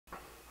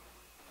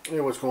Hey,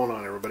 what's going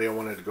on, everybody? I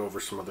wanted to go over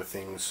some other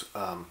things.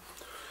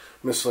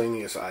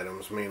 Miscellaneous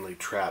items, mainly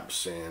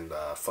traps and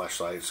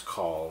flashlights,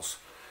 calls,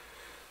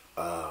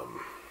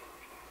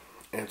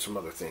 and some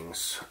other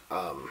things.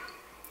 Eye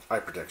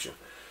protection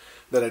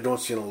that I don't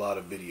see in a lot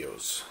of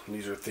videos.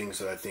 These are things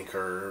that I think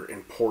are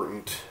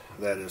important.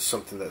 That is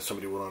something that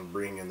somebody would want to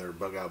bring in their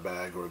bug out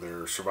bag or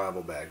their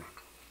survival bag.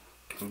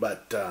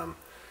 But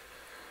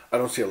I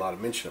don't see a lot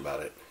of mention about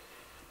it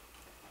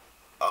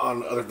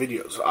on other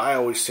videos. I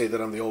always say that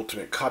I'm the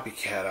ultimate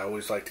copycat. I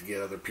always like to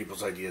get other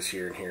people's ideas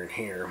here and here and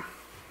here.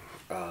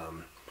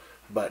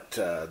 But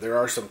there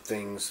are some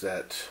things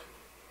that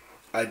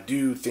I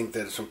do think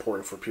that it's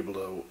important for people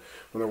to,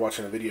 when they're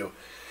watching a video,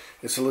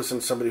 is to listen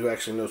to somebody who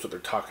actually knows what they're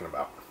talking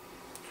about.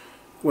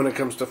 When it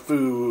comes to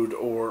food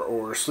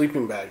or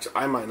sleeping bags,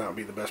 I might not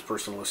be the best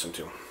person to listen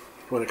to.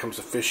 When it comes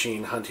to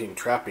fishing, hunting,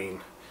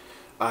 trapping,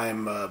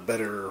 I'm a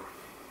better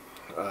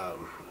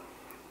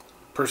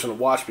person to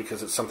watch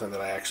because it's something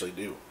that I actually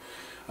do.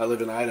 I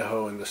live in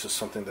Idaho and this is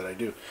something that I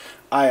do.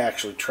 I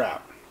actually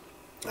trap.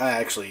 I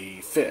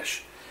actually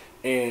fish.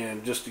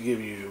 And just to give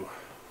you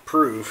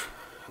proof,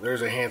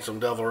 there's a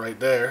handsome devil right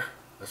there.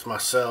 That's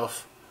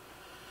myself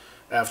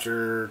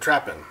after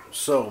trapping.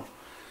 So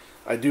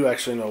I do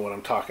actually know what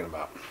I'm talking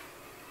about.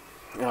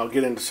 Now I'll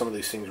get into some of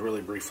these things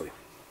really briefly.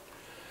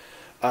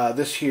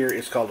 This here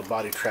is called a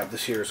body trap.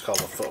 This here is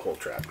called a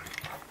foothold trap.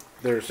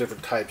 There's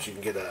different types. You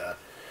can get the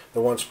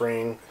one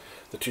spring,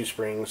 the two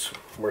springs,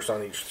 works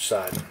on each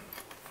side.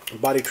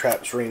 Body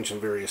traps range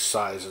in various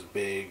sizes,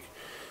 big,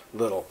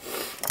 little.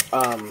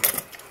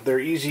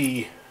 They're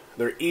easy.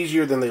 They're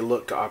easier than they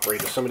look to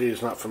operate. If somebody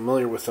is not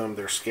familiar with them,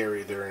 they're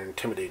scary. They're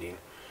intimidating.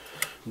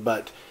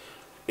 But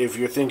if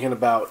you're thinking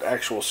about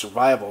actual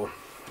survival,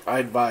 I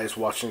advise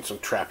watching some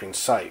trapping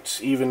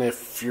sites. Even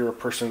if you're a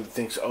person that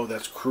thinks, oh,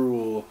 that's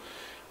cruel,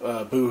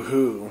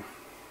 boo-hoo.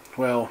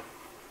 Well,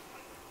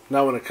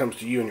 not when it comes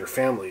to you and your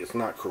family. It's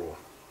not cruel.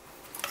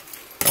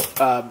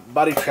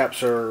 Body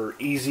traps are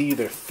easy.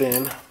 They're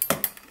thin.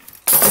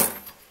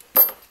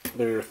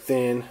 They're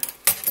thin.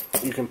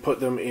 You can put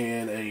them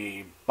in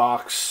a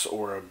box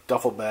or a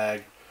duffel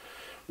bag,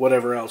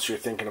 whatever else you're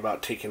thinking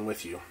about taking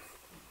with you.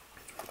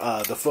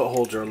 The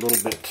footholds are a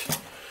little bit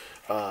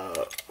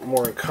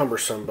more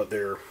cumbersome, but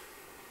they're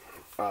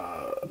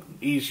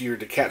easier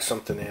to catch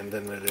something in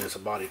than it is a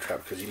body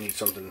trap, because you need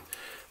something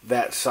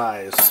that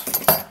size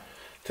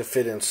to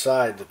fit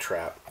inside the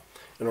trap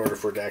in order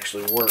for it to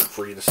actually work.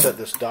 For you to set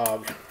this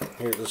dog,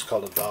 here this is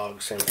called a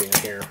dog, same thing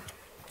here,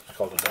 it's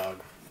called a dog,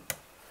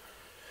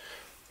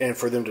 and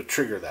for them to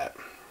trigger that.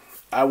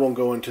 I won't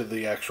go into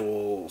the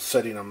actual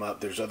setting them up.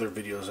 There's other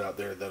videos out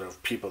there that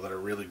of people that are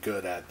really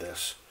good at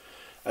this.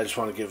 I just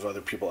want to give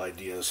other people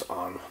ideas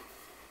on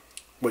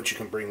what you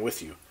can bring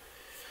with you.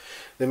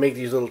 They make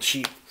these little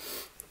cheap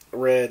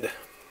red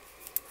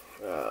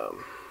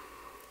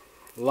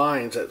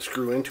lines that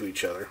screw into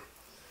each other.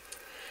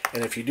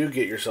 And if you do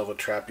get yourself a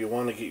trap, you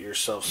want to get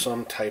yourself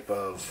some type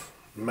of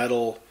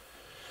metal,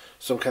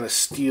 some kind of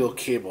steel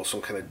cable, some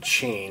kind of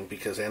chain,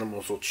 because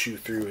animals will chew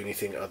through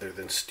anything other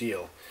than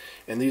steel.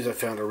 And these I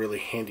found are really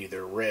handy.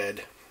 They're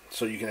red,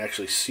 so you can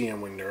actually see them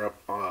when they're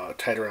up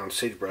tied around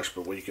sagebrush.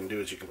 But what you can do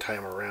is you can tie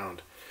them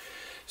around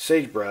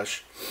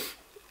sagebrush,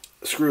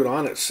 screw it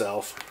on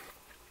itself,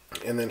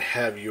 and then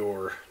have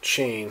your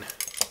chain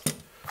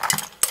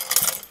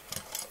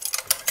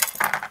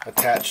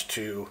attached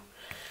to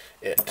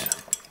it.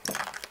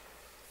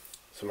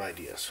 Some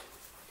ideas.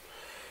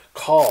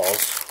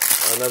 Calls,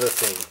 another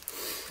thing.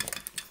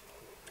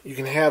 You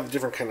can have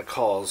different kind of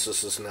calls.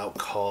 This is an elk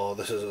call.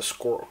 This is a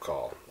squirrel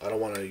call. I don't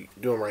want to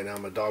do them right now.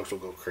 My dogs will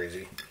go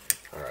crazy.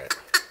 Alright.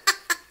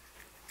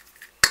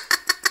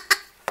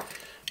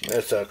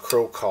 That's a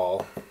crow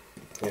call.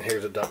 And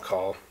here's a duck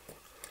call.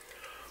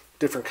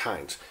 Different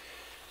kinds.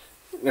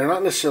 They're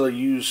not necessarily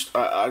used,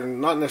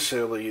 not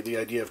necessarily the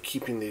idea of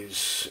keeping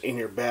these in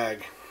your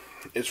bag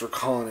is for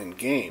calling in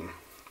game,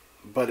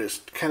 but it's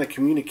kind of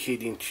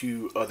communicating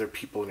to other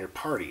people in your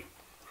party.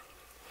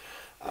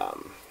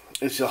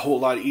 It's a whole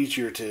lot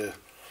easier to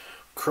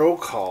crow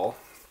call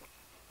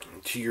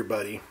to your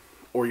buddy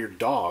or your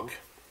dog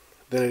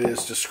than it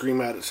is to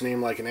scream out its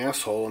name like an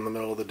asshole in the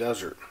middle of the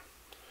desert.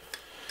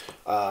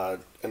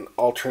 An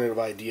alternative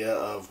idea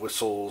of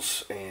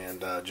whistles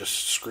and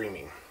just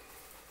screaming.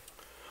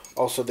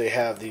 Also, they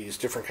have these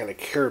different kind of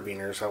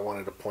carabiners I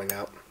wanted to point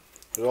out.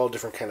 They're all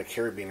different kind of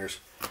carabiners.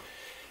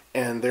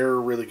 And they're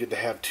really good to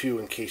have too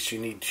in case you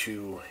need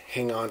to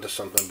hang on to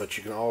something, but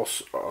you can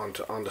also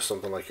onto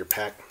something like your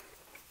pack.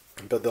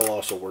 But they'll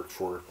also work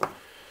for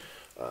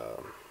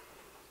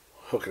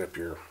hooking up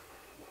your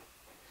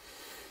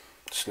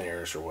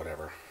snares or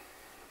whatever.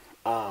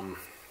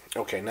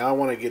 Okay, now I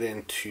want to get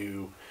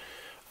into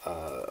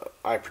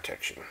eye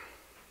protection.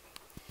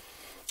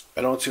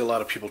 I don't see a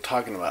lot of people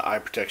talking about eye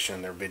protection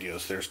in their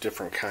videos. There's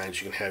different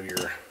kinds. You can have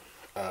your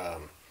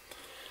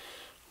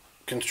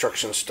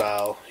construction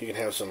style. You can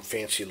have some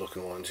fancy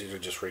looking ones. These are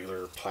just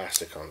regular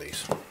plastic on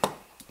these.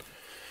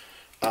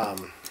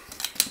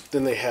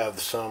 Then they have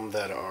some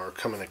that are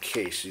come in a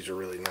case. These are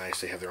really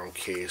nice. They have their own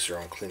case, their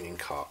own cleaning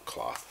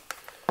cloth.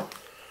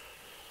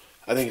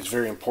 I think it's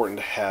very important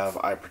to have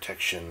eye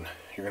protection.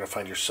 You're going to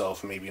find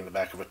yourself maybe in the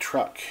back of a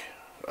truck,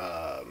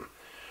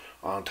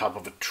 on top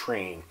of a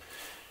train.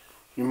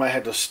 You might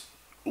have to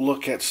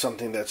look at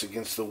something that's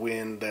against the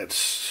wind,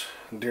 that's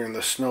during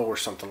the snow or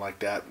something like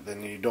that.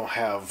 Then you don't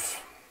have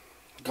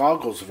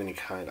goggles of any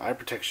kind. Eye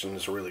protection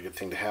is a really good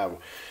thing to have.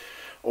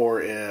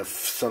 Or if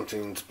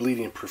something's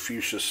bleeding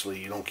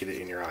profusely, you don't get it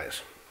in your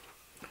eyes.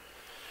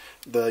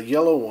 The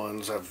yellow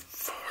ones,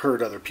 I've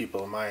heard other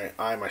people,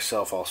 I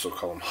myself also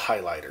call them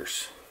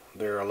highlighters.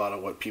 They're a lot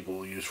of what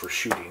people use for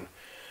shooting.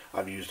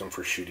 I've used them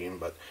for shooting,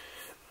 but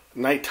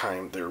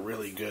nighttime they're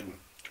really good.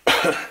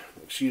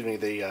 Excuse me,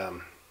 they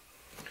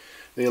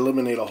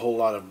eliminate a whole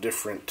lot of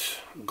different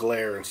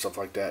glare and stuff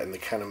like that, and they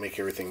kind of make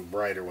everything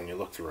brighter when you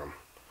look through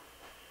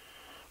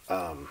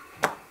them.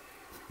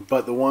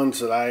 But the ones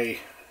that I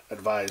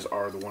advise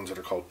are the ones that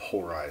are called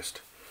polarized.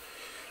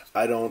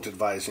 I don't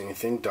advise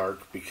anything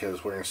dark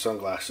because wearing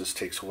sunglasses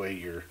takes away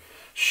your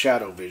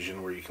shadow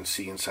vision, where you can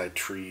see inside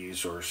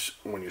trees, or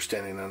when you're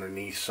standing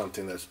underneath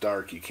something that's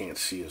dark you can't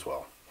see as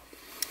well.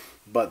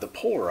 But the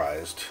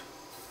polarized,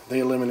 they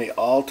eliminate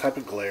all type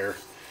of glare,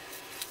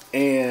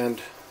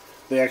 and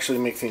they actually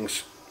make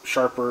things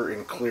sharper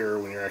and clearer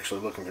when you're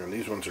actually looking through them.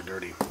 These ones are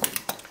dirty.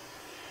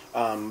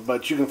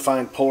 But you can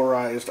find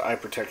polarized eye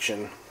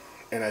protection,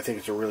 and I think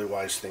it's a really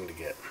wise thing to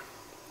get.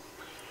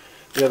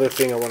 The other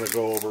thing I want to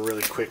go over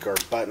really quick are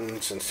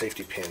buttons and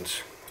safety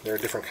pins. There are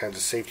different kinds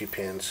of safety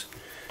pins.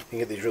 You can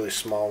get these really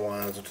small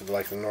ones up to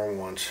like the normal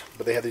ones,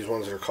 but they have these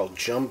ones that are called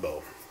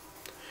jumbo.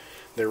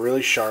 They're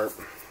really sharp.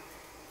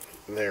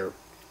 They're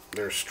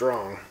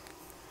strong.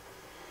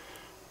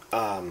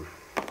 But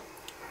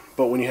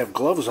when you have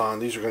gloves on,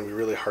 these are going to be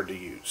really hard to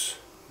use.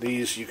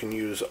 These you can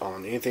use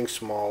on anything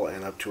small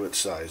and up to its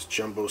size.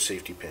 Jumbo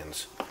safety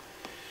pins.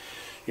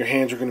 Your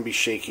hands are going to be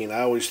shaking.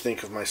 I always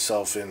think of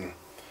myself in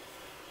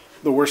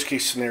the worst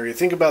case scenario.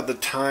 Think about the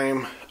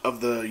time of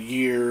the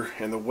year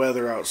and the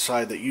weather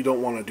outside that you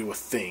don't want to do a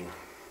thing.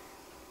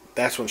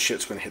 That's when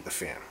shit's going to hit the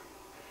fan.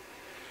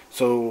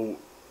 So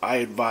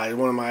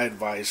one of my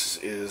advice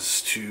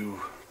is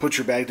to put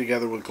your bag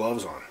together with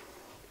gloves on.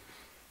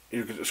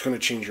 It's going to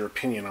change your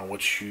opinion on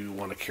what you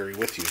want to carry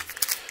with you.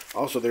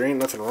 Also, there ain't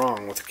nothing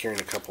wrong with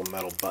carrying a couple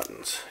metal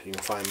buttons. You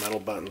can find metal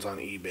buttons on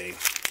eBay.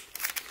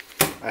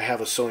 I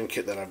have a sewing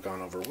kit that I've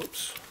gone over,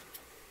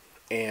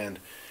 and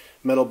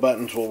metal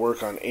buttons will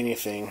work on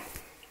anything,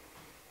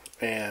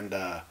 and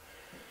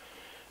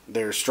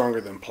they're stronger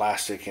than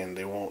plastic, and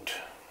they won't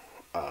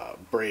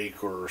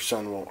break, or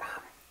sun won't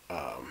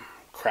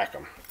crack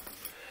them.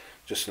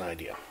 Just an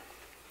idea.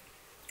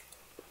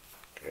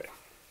 Okay.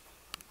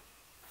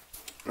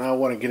 Now I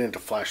want to get into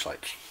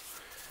flashlights.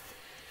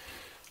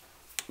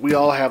 We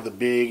all have the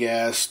big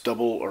ass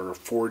double or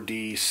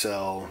 4D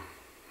cell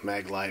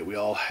mag light. We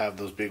all have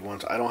those big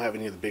ones. I don't have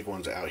any of the big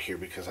ones out here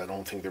because I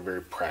don't think they're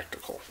very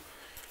practical.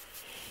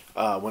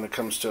 When it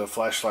comes to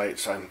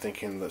flashlights, I'm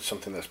thinking that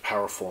something that's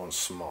powerful and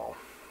small.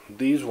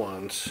 These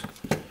ones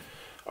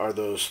are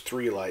those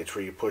 3 lights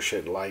where you push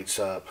it, lights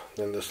up,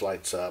 then this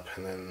lights up,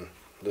 and then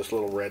this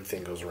little red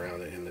thing goes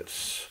around it, and it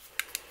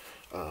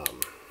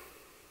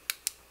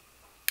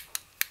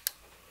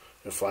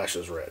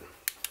flashes red.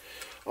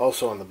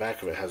 Also on the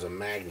back of it has a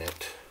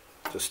magnet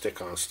to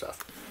stick on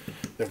stuff.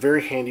 They're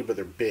very handy, but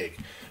they're big.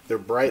 They're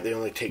bright. They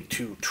only take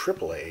 2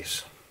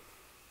 AAAs.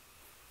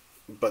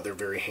 But they're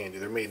very handy.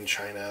 They're made in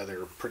China.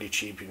 They're pretty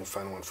cheap. You can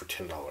find one for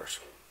 $10.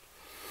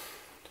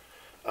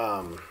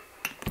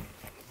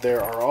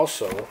 There are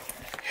also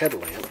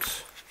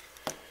headlamps.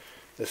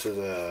 This is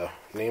a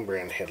name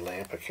brand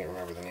headlamp. I can't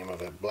remember the name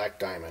of it. Black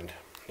Diamond.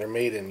 They're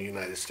made in the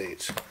United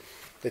States.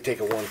 They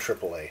take a 1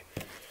 AAA.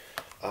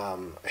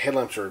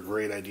 Headlamps are a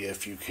great idea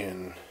if you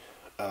can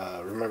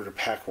remember to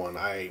pack one.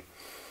 I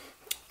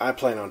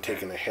plan on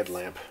taking a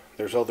headlamp.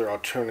 There's other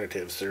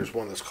alternatives. There's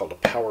one that's called a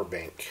power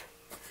bank.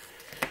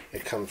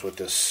 It comes with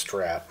this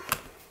strap,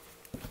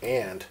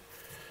 and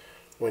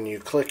when you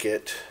click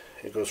it,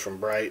 it goes from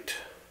bright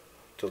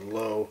to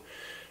low,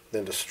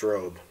 then to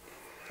strobe.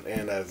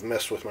 And I've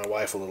messed with my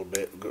wife a little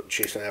bit,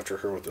 chasing after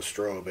her with the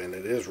strobe, and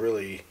it is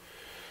really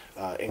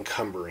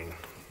encumbering.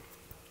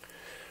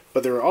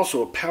 But there are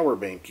also a power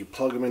bank. You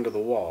plug them into the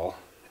wall,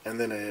 and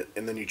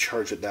then you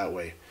charge it that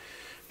way.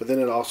 But then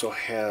it also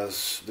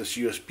has this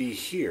USB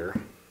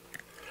here,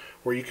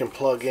 where you can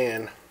plug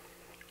in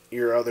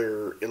your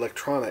other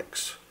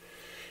electronics,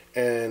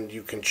 and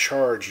you can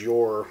charge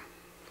your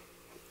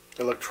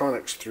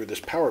electronics through this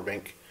power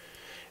bank.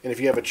 And if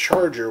you have a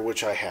charger,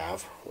 which I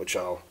have,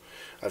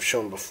 I've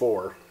shown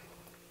before,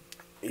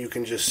 you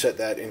can just set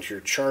that into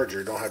your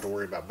charger. Don't have to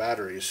worry about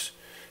batteries.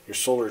 Your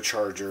solar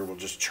charger will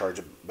just charge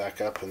it back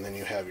up, and then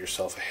you have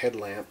yourself a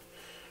headlamp,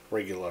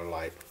 regular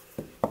light.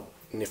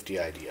 Nifty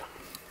idea.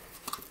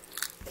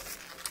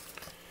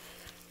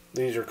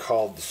 These are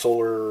called the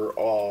Solar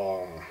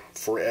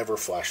Forever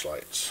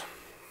flashlights.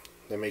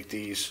 They make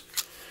these.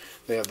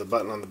 They have the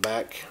button on the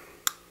back.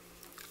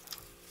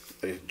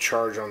 They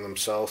charge on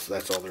themselves.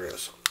 That's all there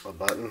is. A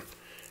button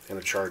and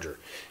a charger.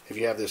 If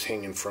you have this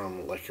hanging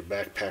from like your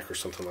backpack or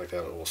something like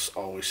that, it will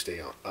always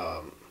stay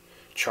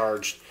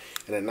charged.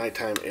 And at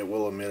nighttime, it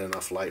will emit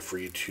enough light for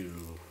you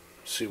to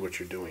see what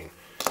you're doing.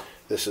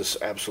 This is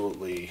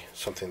absolutely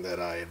something that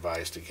I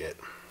advise to get.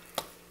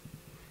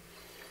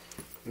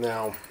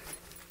 Now,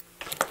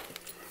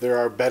 there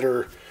are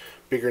better,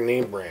 bigger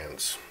name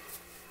brands.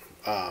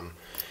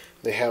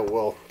 They have,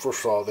 well,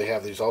 first of all, they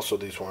have these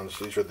ones.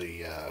 These are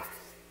the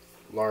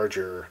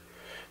larger,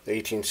 the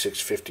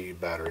 18650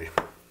 battery.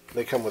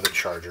 They come with a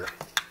charger,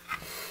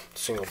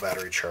 single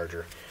battery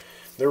charger.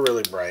 They're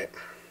really bright.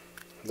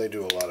 They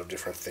do a lot of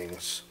different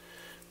things.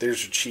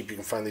 These are cheap. You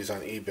can find these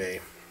on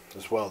eBay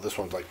as well. This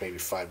one's like maybe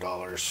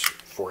 $5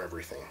 for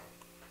everything.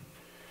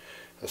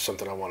 That's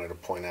something I wanted to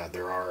point out.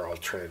 There are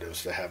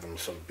alternatives to having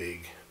some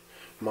big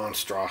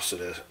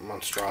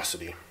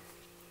monstrosity.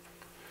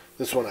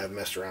 This one I've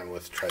messed around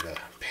with, tried to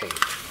paint.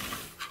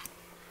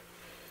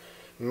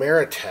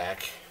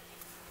 Maritac,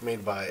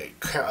 made by,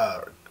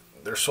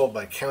 they're sold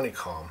by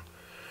Countycom.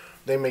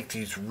 They make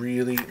these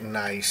really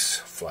nice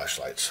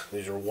flashlights.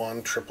 These are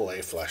 1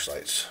 AAA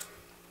flashlights.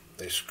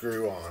 They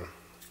screw on.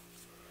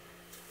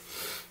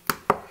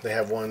 They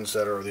have ones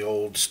that are the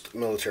old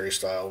military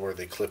style where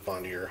they clip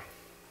onto your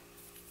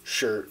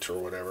shirt or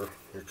whatever,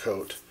 your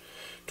coat,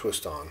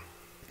 twist on.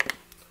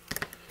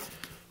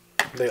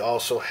 They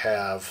also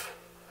have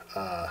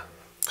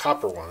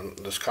copper one,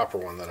 this copper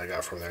one that I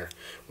got from there,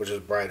 which is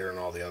brighter than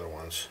all the other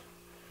ones.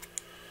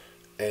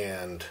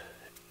 And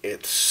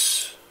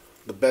it's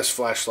the best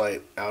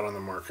flashlight out on the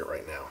market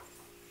right now.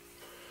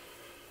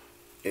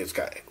 It's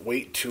got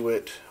weight to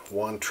it,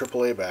 1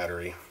 AAA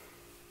battery.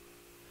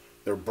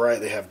 They're bright,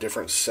 they have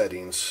different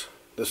settings.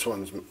 This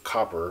one's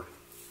copper.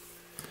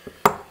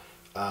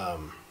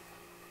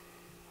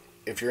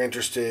 If you're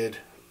interested,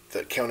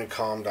 that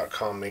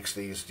countycom.com makes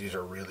these. These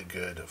are really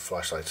good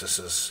flashlights. This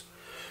is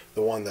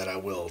the one that I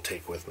will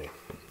take with me.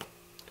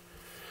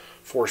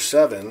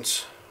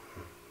 47s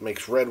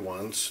makes red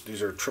ones.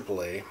 These are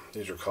AAA.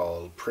 These are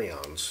called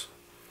Prions.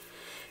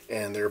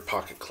 And they're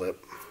pocket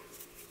clip.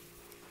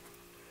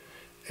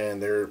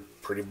 And they're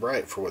pretty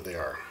bright for what they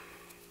are.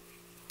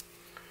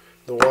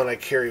 The one I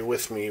carry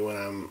with me when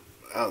I'm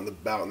out and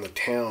about in the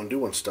town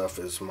doing stuff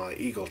is my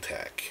Eagle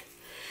Tech.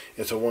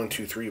 It's a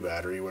 123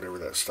 battery, whatever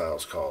that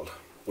style's called,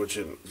 which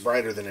is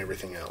brighter than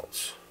everything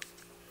else.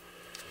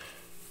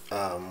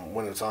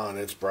 When it's on,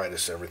 it's bright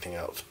as everything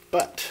else,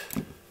 but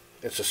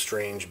it's a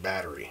strange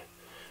battery,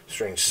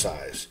 strange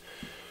size.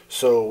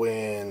 So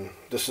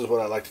this is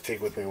what I like to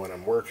take with me when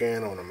I'm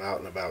working, when I'm out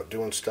and about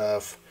doing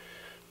stuff,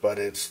 but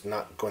it's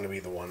not going to be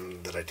the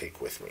one that I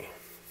take with me.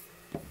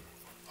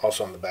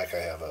 Also on the back I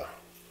have a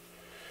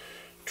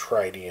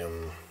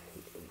tritium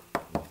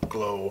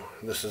glow.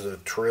 This is a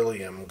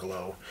trillium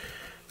glow.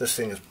 This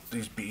thing is,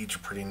 these beads are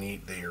pretty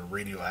neat. They are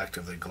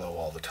radioactive. They glow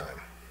all the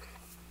time.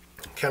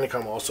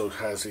 Countycom also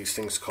has these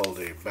things called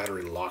a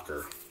battery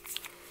locker.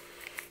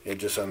 It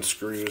just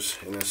unscrews,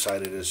 and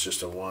inside it is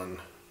just a 1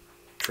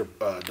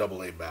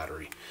 AA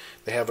battery.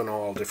 They have in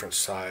all different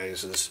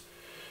sizes,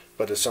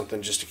 but it's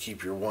something just to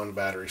keep your one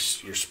battery,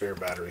 your spare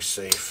battery,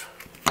 safe.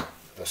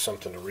 That's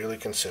something to really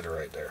consider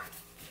right there.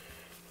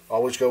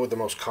 Always go with the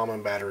most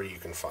common battery you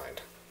can find.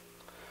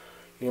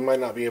 You might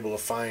not be able to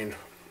find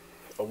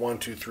a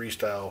 123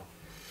 style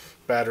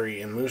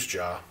battery in Moose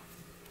Jaw,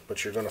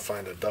 but you're going to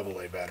find a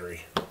AA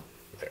battery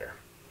there.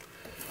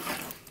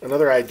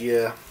 Another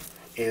idea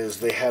is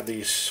they have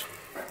these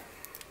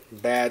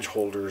badge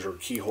holders or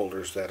key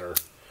holders that are,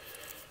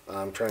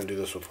 I'm trying to do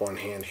this with one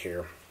hand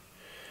here,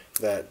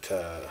 that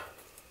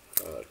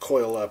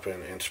coil up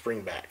and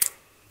spring back.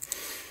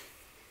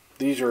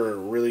 These are a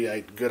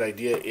really good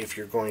idea if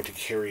you're going to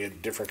carry a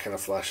different kind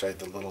of flashlight,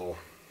 the little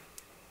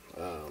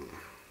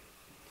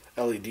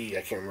LED,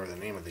 I can't remember the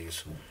name of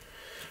these,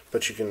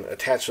 but you can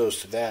attach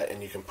those to that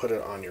and you can put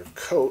it on your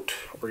coat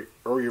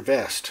or your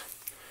vest,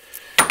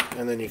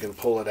 and then you can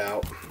pull it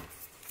out,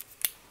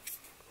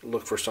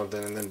 look for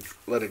something, and then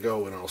let it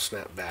go and it'll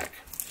snap back.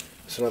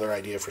 It's another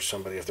idea for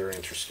somebody if they're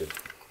interested.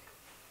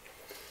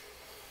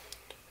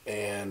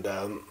 And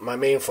my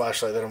main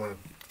flashlight that I'm going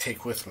to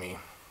take with me,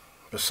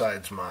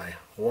 besides my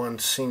 1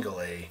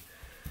 single A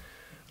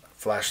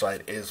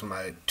flashlight, is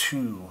my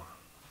 2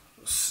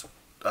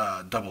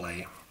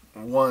 AA.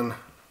 1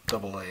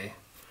 AA,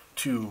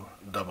 2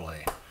 AA.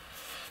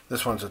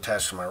 This one's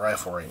attached to my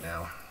rifle right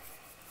now,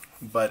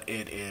 but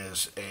it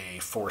is a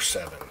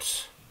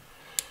 4.7s,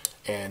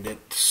 and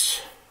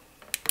it's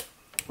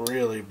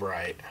really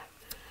bright.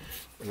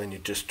 And then you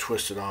just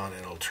twist it on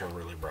and it'll turn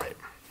really bright.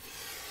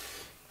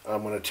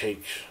 I'm going to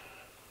take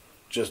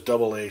just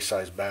AA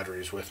size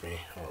batteries with me.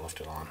 I'll lift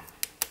it on.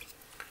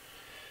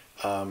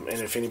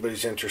 And if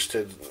anybody's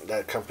interested,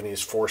 that company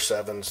is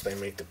 4.7s. They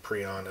make the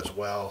Prion as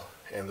well,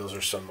 and those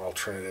are some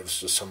alternatives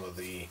to some of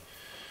the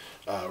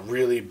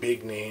really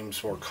big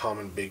names, more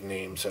common big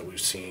names that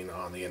we've seen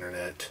on the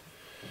internet.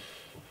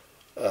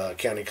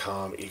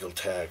 Countycom, Eagle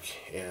Tech,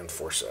 and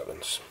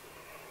 4.7s.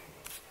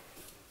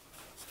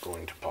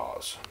 Going to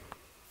pause.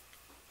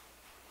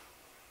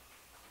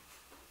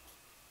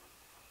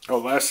 Oh,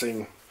 last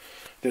thing,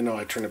 didn't know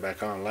I turned it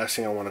back on. Last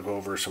thing I want to go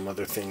over some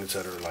other things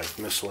that are like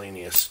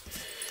miscellaneous.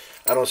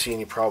 I don't see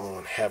any problem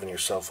in having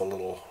yourself a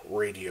little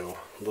radio,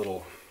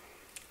 little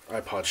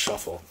iPod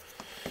shuffle.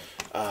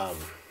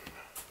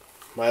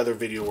 My other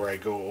video where I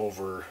go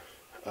over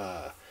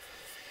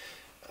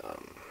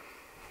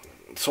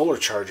solar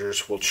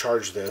chargers will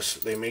charge this.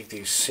 They make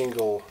these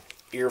single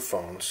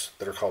earphones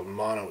that are called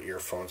mono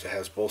earphones. It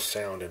has both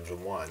sound into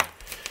one.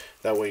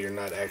 That way you're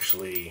not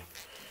actually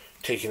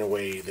taking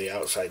away the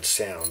outside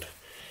sound.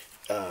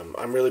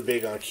 I'm really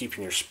big on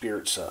keeping your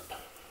spirits up.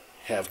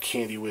 Have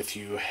candy with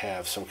you,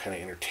 have some kind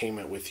of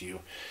entertainment with you.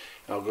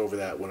 I'll go over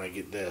that when I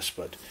get this,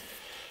 but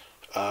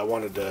I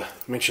wanted to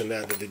mention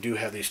that they do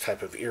have these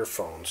type of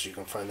earphones. You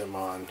can find them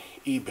on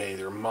eBay.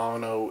 They're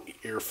mono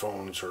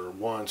earphones or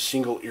one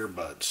single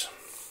earbuds.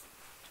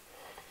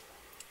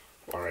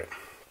 Alright.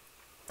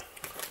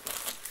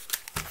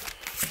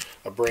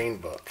 A brain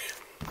book.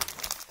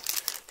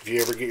 If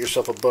you ever get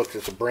yourself a book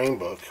that's a brain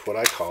book, what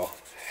I call,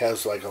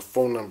 has like a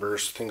phone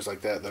numbers, things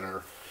like that, that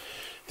are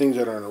things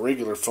that are on a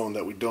regular phone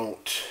that we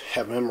don't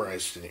have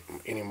memorized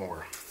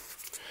anymore.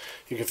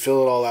 You can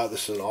fill it all out.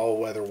 This is an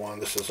all-weather one.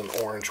 This is an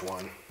orange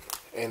one.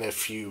 And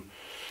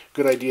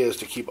good idea is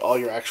to keep all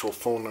your actual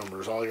phone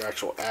numbers, all your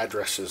actual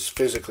addresses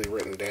physically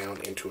written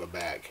down into a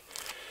bag.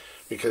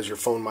 Because your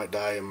phone might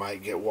die, it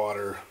might get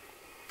water,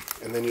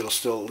 and then you'll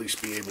still at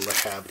least be able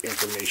to have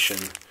information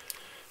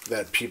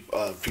that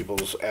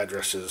people's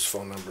addresses,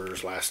 phone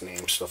numbers, last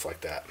names, stuff like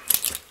that.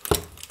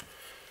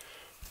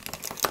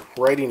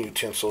 Writing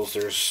utensils,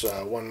 there's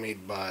one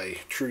made by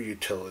True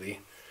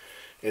Utility.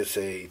 It's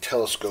a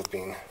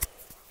telescoping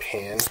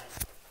pen.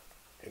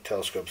 It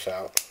telescopes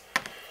out,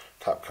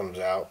 top comes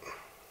out,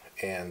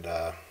 and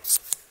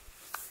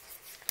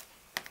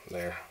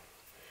there,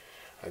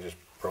 I just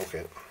broke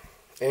it.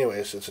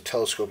 Anyways, it's a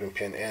telescoping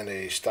pen and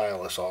a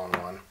stylus all in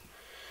one.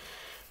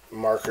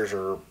 Markers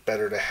are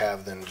better to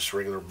have than just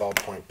regular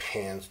ballpoint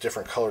pens,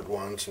 different colored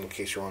ones in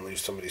case you want to leave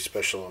somebody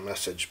special a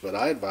message. But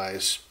I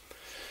advise,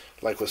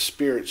 like with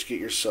spirits,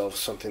 get yourself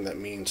something that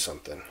means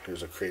something.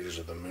 Here's a Creators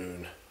of the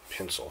Moon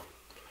pencil.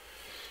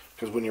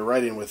 Because when you're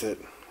writing with it,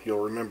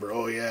 you'll remember,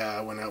 oh yeah,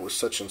 I went out with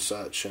such and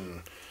such,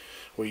 and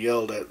we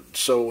yelled at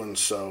so and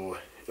so.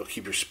 It'll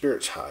keep your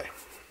spirits high.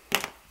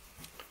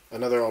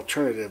 Another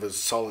alternative is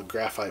solid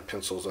graphite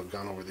pencils. I've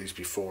gone over these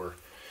before.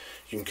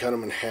 You can cut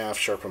them in half,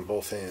 sharpen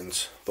both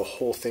ends. The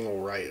whole thing will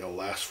write. It'll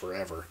last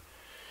forever.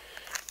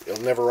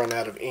 It'll never run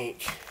out of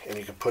ink, and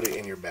you can put it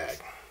in your bag.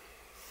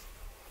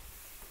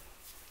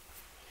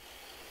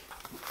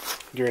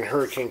 During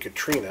Hurricane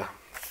Katrina,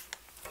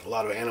 a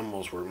lot of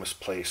animals were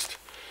misplaced,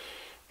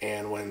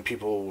 and when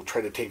people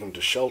tried to take them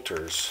to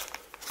shelters,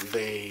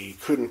 they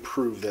couldn't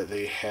prove that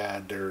they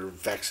had their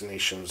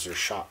vaccinations or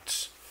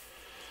shots.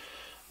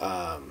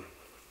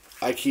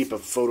 I keep a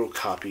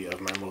photocopy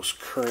of my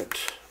most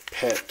current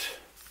pet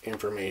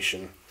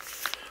information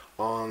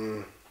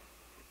in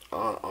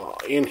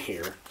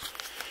here.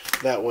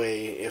 That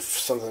way, if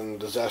something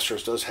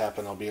disastrous does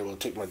happen, I'll be able to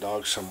take my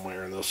dog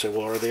somewhere, and they'll say,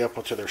 well, are they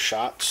up to their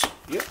shots?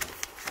 Yep,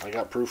 I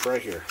got proof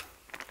right here.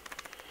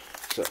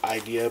 So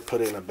idea,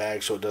 put it in a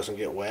bag so it doesn't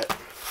get wet.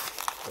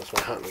 That's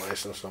my hunting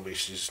license. Nobody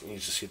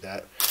needs to see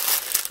that.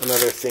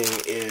 Another thing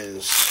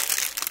is,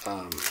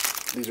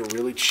 these are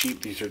really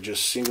cheap. These are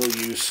just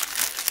single-use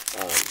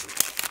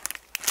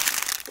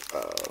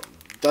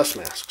dust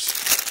masks.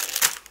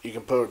 You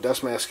can put a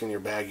dust mask in your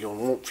bag. You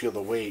won't feel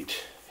the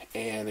weight.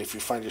 And if you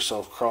find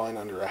yourself crawling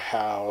under a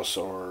house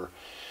or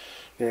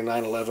near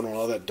 9/11 with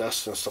all that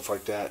dust and stuff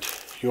like that,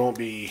 you won't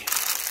be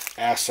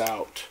ass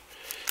out.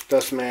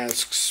 Dust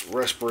masks,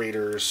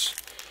 respirators,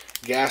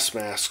 gas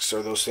masks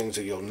are those things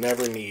that you'll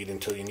never need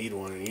until you need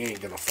one, and you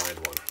ain't gonna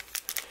find one.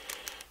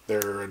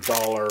 They're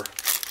 $1.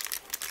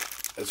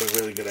 It's a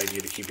really good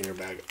idea to keep in your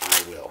bag.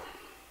 I will.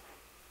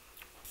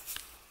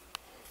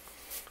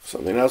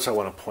 Something else I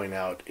want to point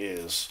out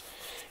is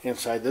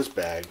inside this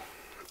bag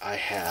I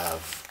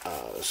have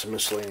some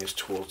miscellaneous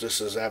tools. This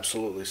is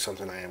absolutely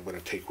something I am going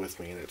to take with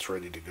me, and it's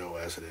ready to go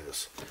as it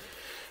is.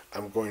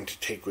 I'm going to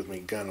take with me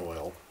gun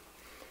oil.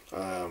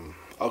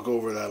 I'll go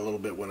over that a little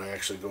bit when I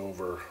actually go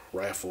over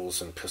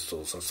rifles and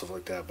pistols and stuff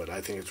like that, but I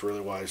think it's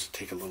really wise to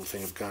take a little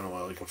thing of gun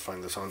oil. You can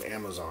find this on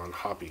Amazon,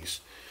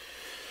 Hobbies.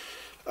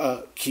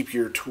 Keep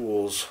your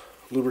tools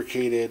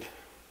lubricated,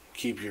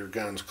 keep your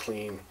guns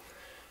clean.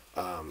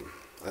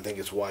 I think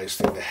it's a wise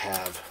thing to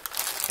have,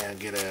 and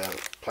get a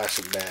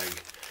plastic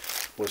bag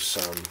with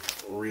some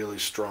really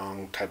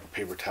strong type of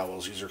paper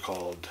towels. These are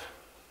called,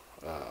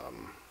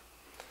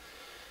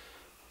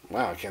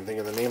 wow, I can't think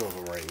of the name of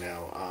them right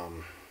now.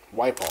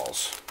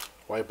 Wipe-Alls,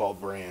 Wipe-All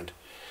brand.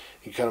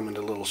 You cut them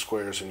into little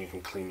squares and you can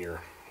clean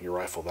your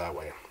rifle that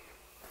way.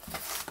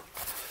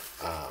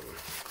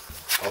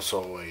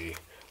 Also a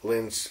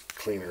lens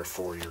cleaner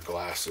for your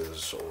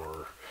glasses,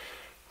 or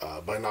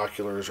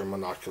binoculars or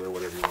monocular,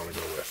 whatever you want to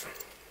go with.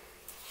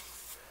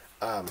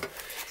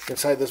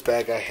 Inside this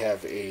bag I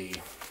have an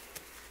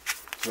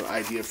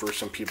idea for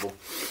some people.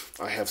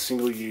 I have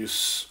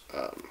single-use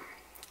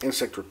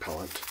insect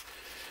repellent.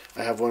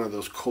 I have one of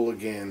those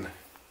Cooligan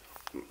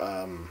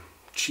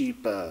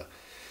cheap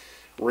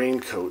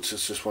raincoats.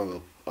 It's just one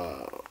of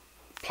the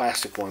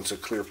plastic ones, the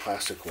clear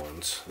plastic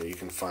ones that you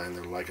can find.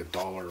 They're like $1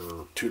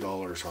 or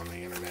 $2 on the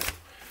internet.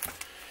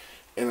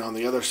 And on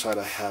the other side,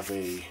 I have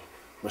a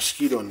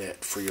mosquito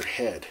net for your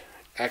head.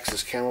 Acts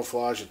as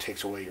camouflage. It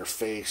takes away your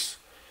face,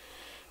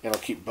 and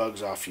it'll keep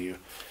bugs off you.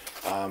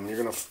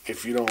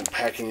 If you don't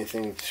pack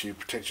anything to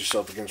protect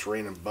yourself against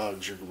rain and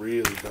bugs, you're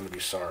really going to be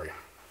sorry.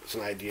 It's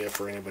an idea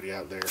for anybody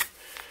out there.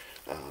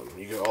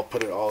 I'll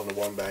put it all in the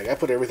one bag. I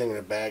put everything in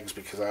the bags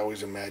because I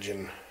always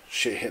imagine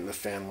shit hitting the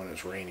fan when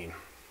it's raining.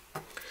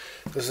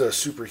 This is a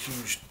super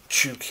huge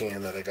chew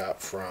can that I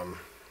got from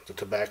the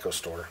tobacco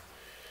store.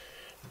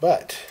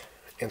 But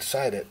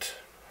inside it,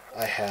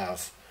 I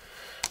have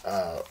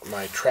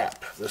my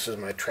trap. This is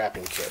my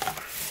trapping kit.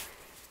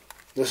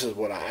 This is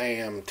what I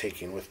am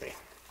taking with me.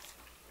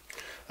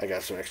 I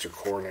got some extra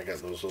cord, and I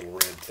got those little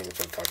red things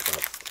I talked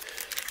about.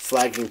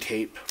 Flagging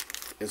tape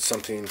is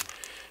something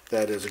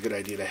that is a good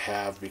idea to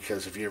have,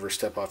 because if you ever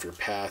step off your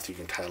path, you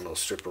can tie a little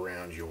strip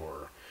around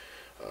your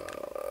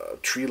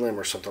tree limb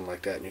or something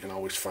like that, and you can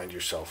always find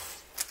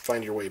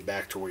your way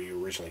back to where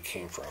you originally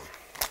came from.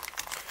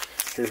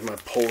 Here's my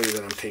pulley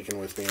that I'm taking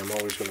with me.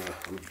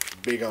 I'm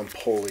big on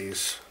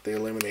pulleys. They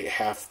eliminate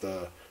half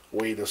the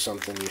weight of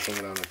something. You hang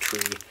it on a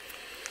tree.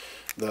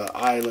 The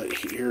eyelet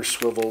here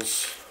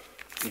swivels.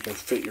 You can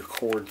fit your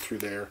cord through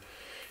there.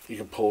 You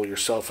can pull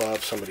yourself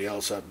up, somebody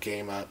else up,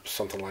 game up,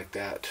 something like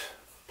that.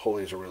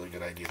 Pulley is a really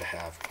good idea to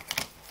have.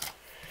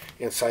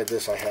 Inside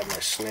this, I have my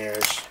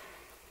snares.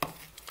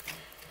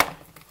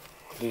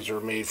 These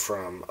are made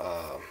from,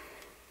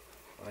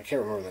 I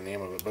can't remember the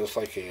name of it, but it's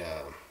like a,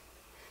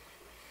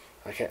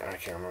 I can't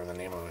remember the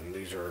name of it.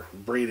 These are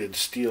braided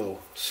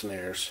steel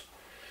snares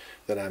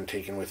that I'm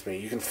taking with me.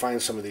 You can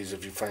find some of these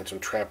if you find some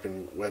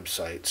trapping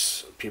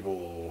websites. People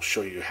will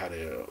show you how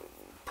to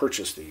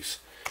purchase these.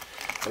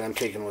 And I'm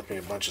taking with me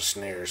a bunch of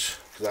snares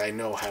because I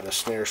know how to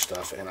snare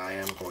stuff, and I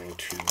am going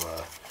to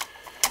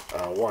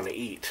want to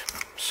eat.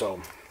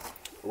 So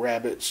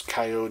rabbits,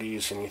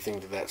 coyotes, anything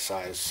to that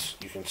size,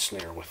 you can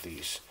snare with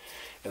these.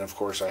 And of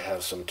course, I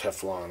have some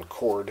Teflon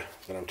cord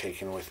that I'm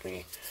taking with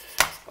me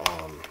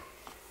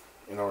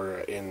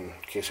in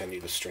case I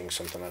need to string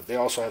something up. They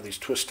also have these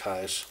twist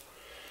ties.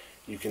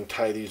 You can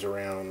tie these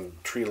around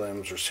tree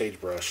limbs or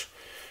sagebrush.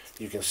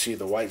 You can see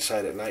the white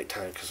side at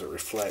nighttime because it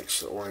reflects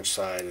the orange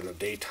side in the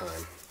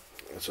daytime.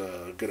 It's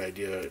a good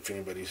idea if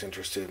anybody's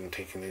interested in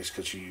taking these,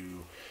 because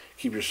you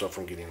keep yourself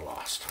from getting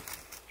lost.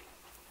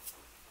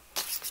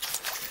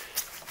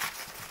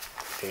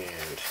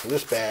 And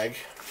this bag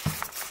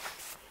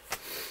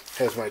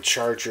has my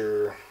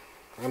charger.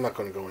 I'm not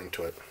going to go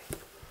into it.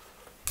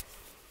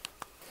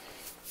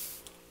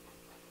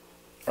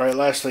 Alright,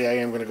 lastly, I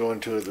am going to go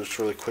into it just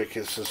really quick.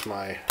 This is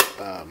my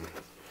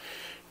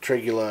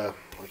Trigula,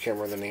 I can't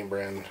remember the name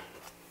brand,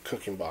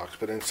 cooking box,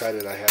 but inside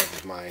it I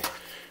have my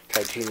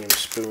titanium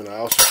spoon. I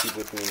also keep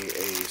with me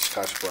a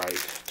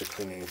Scotch-Brite to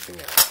clean anything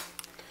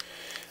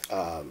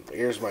out.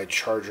 Here's my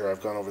charger.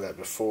 I've gone over that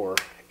before,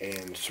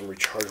 and some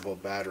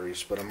rechargeable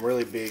batteries, but I'm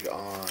really big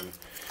on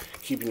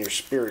keeping your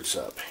spirits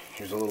up.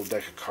 Here's a little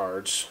deck of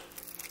cards.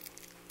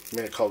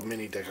 Called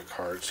mini deck of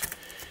cards.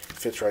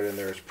 Fits right in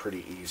there. It's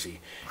pretty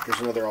easy. Here's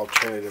another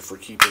alternative for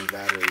keeping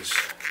batteries.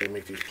 They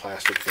make these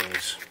plastic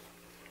things.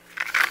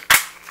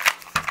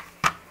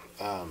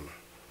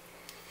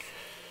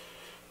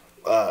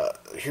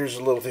 Here's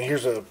a little thing.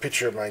 Here's a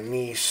picture of my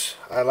niece.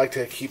 I like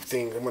to keep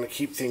things. I'm going to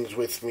keep things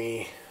with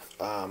me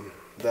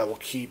that will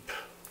keep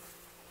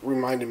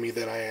reminding me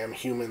that I am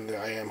human, that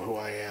I am who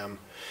I am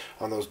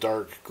on those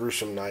dark,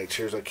 gruesome nights.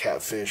 Here's a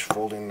catfish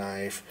folding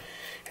knife.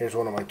 Here's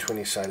one of my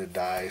 20-sided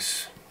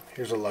dice.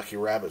 Here's a lucky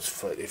rabbit's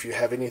foot. If you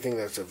have anything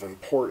that's of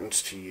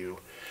importance to you,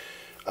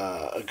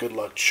 a good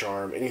luck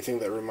charm, anything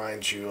that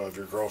reminds you of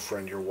your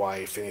girlfriend, your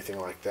wife, anything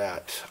like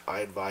that, I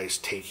advise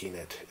taking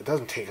it. It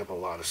doesn't take up a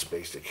lot of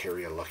space to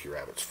carry a lucky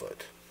rabbit's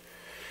foot,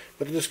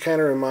 but it just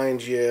kind of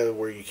reminds you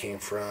where you came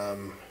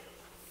from,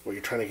 what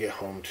you're trying to get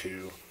home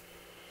to.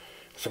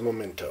 It's a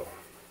memento.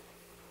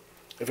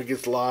 If it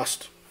gets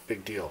lost,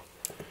 big deal.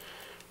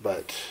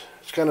 But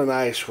it's kind of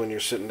nice when you're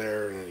sitting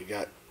there and you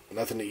got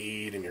nothing to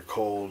eat and you're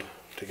cold.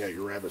 Take out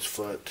your rabbit's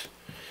foot.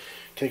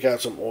 Take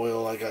out some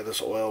oil. I got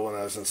this oil when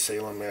I was in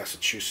Salem,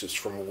 Massachusetts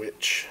from a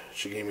witch.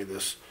 She gave me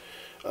this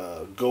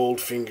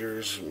gold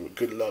fingers,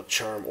 good luck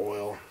charm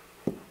oil.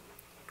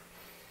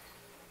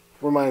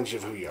 Reminds you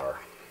of who you are.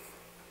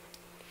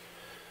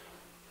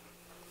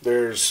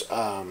 There's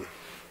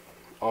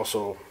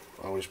also,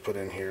 I always put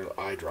in here,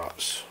 eye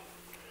drops.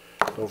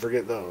 Don't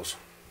forget those.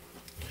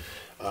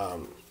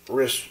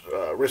 Wrist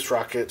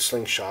rocket,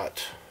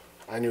 slingshot.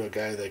 I knew a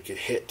guy that could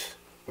hit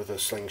with a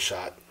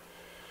slingshot.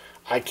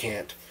 I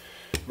can't,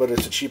 but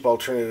it's a cheap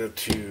alternative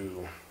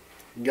to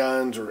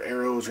guns or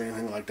arrows or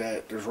anything like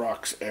that. There's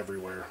rocks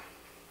everywhere.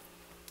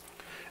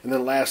 And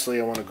then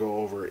lastly, I want to go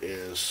over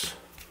is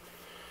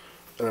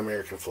an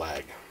American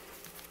flag.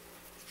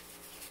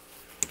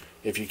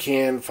 If you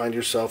can, find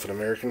yourself an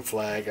American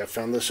flag. I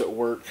found this at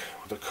work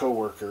with a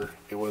coworker.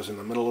 It was in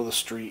the middle of the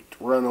street,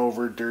 run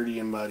over, dirty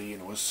and muddy,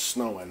 and it was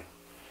snowing.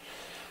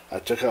 I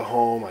took it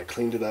home, I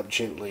cleaned it up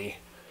gently,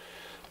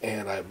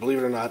 and believe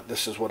it or not,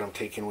 this is what I'm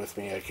taking with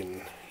me. I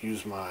can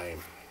use my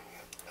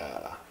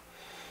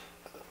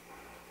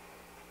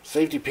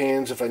safety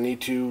pins if I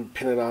need to,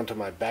 pin it onto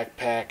my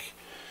backpack,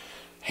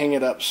 hang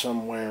it up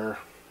somewhere.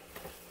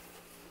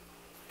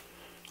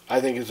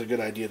 I think it's a good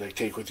idea to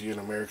take with you an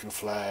American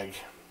flag.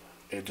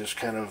 It just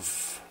kind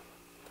of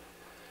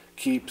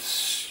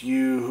keeps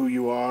you who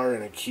you are,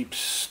 and it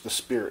keeps the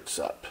spirits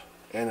up.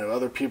 And if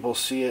other people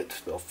see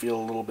it, they'll feel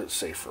a little bit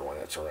safer when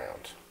it's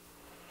around.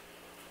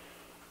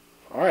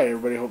 Alright,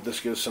 everybody, hope this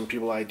gives some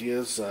people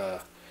ideas.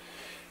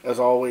 As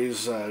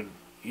always,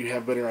 you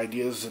have better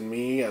ideas than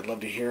me. I'd love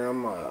to hear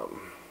them.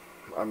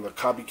 I'm the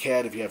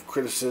copycat. If you have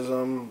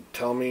criticism,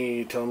 tell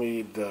me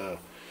that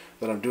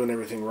I'm doing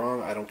everything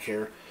wrong. I don't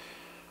care.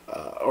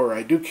 Or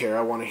I do care.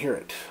 I want to hear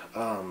it.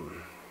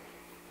 Have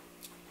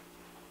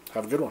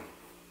a good one.